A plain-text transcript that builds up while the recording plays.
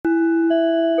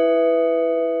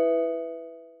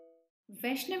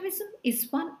Vaishnavism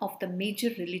is one of the major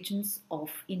religions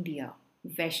of India.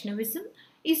 Vaishnavism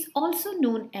is also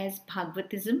known as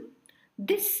Bhagavatism.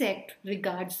 This sect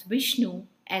regards Vishnu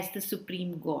as the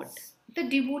supreme god. The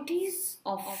devotees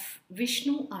of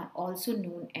Vishnu are also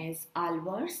known as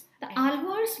Alvars. The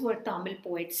Alvars were Tamil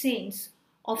poet saints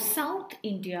of South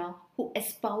India who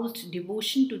espoused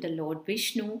devotion to the Lord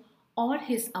Vishnu or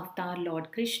his avatar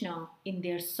Lord Krishna in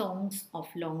their songs of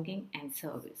longing and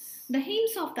service. The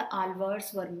hymns of the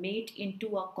Alvars were made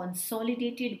into a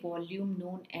consolidated volume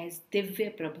known as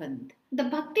Divya Prabandh. The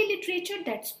Bhakti literature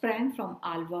that sprang from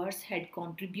Alvars had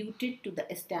contributed to the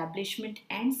establishment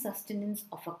and sustenance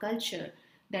of a culture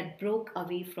that broke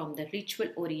away from the ritual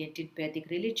oriented Vedic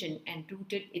religion and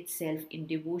rooted itself in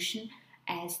devotion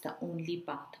as the only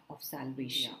path of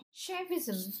salvation.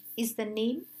 Shaivism is the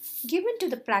name given to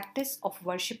the practice of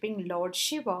worshipping Lord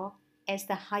Shiva as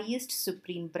the highest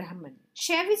supreme Brahman.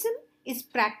 Shaivism is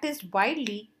practiced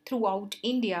widely throughout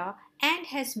India and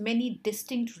has many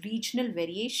distinct regional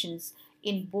variations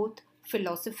in both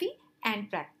philosophy and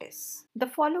practice. The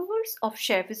followers of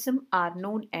Shaivism are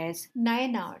known as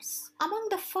Nayanars. Among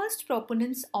the first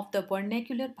proponents of the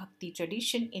vernacular bhakti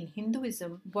tradition in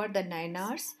Hinduism were the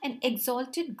Nayanars, an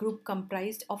exalted group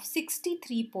comprised of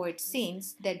 63 poet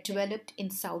saints that developed in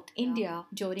South India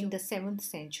during the 7th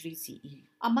century CE.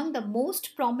 Among the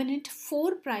most prominent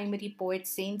four primary poet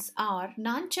saints are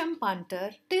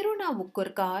Nanchampantar,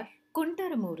 Tirunavukkurkar,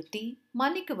 Kuntaramurti,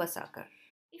 Manikavasakar.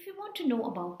 If you want to know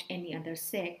about any other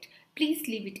sect, please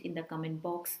leave it in the comment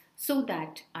box so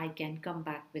that I can come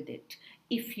back with it.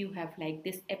 If you have liked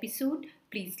this episode,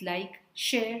 please like,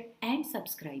 share and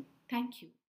subscribe. Thank you.